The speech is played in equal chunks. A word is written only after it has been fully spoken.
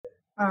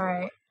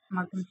Alright,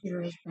 my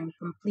computer has been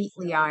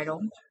completely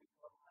idle.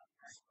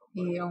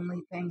 The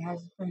only thing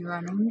has been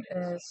running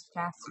is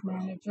Task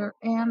Manager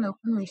and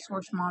Open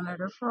Resource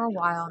Monitor for a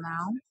while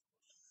now.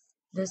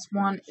 This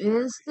one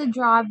is the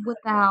drive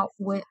without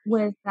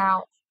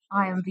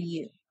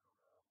IMVU.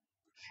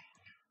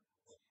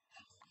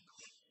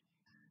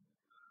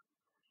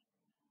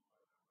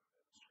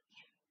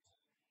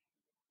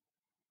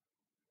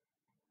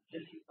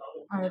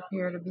 I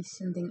appear to be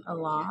sending a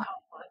lot.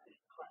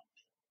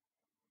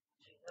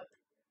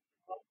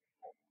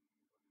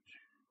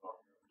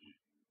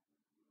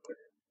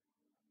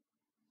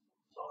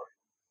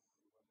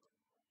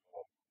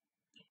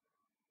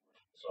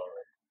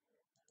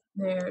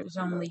 There's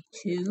only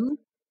 2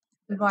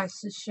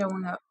 devices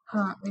showing up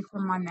currently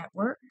from my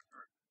network.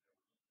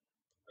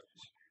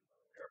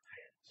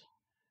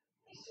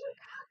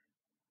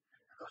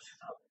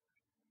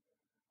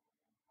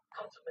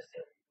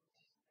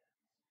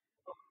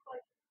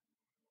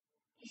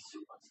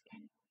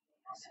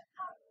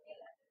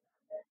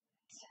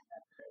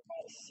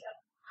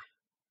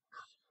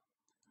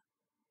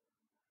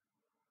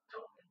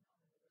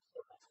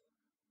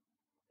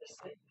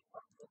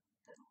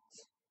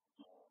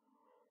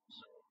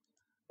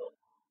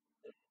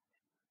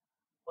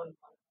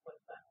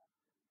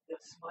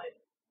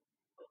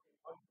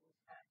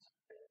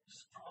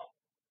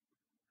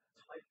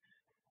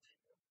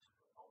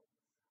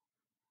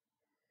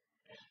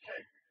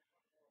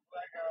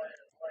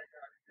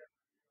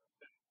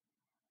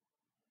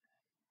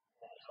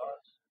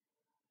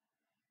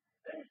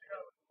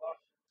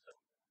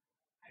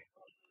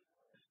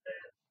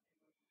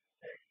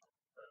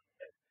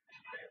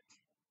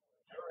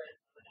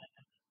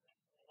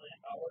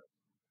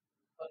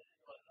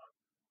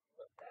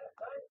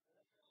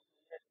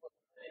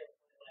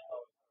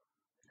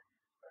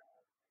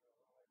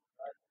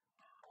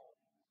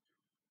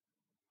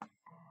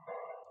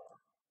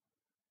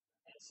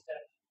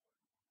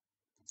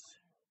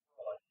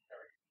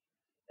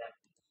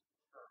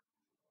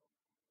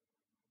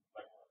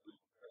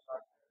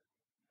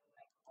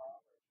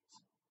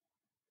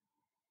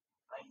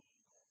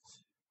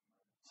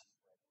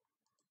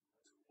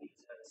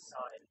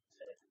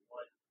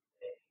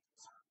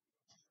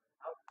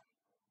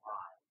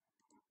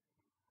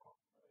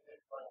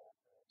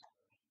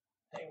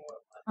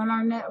 On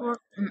our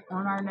network.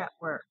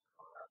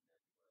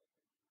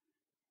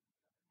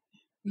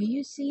 Do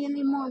you see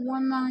any more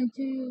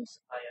 192s?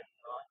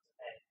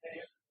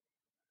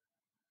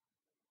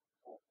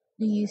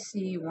 Do you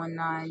see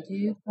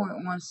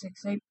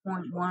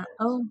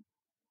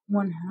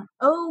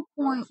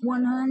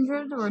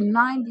 192.168.10.100 or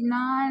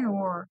 99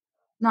 or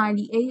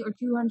 98 or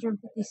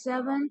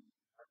 257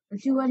 or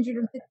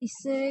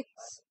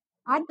 256?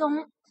 I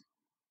don't.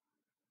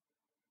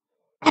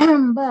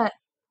 But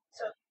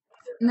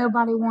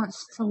nobody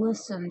wants to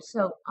listen,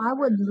 so I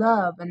would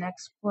love an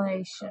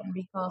explanation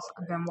because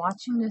I've been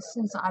watching this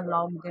since I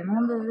logged in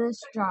onto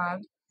this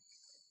drive.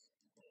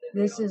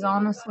 This is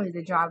honestly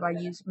the drive I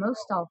use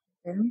most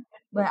often,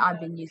 but I've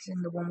been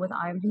using the one with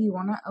IMVU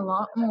on it a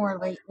lot more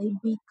lately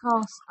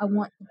because I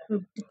want to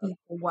prove to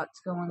people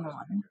what's going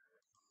on.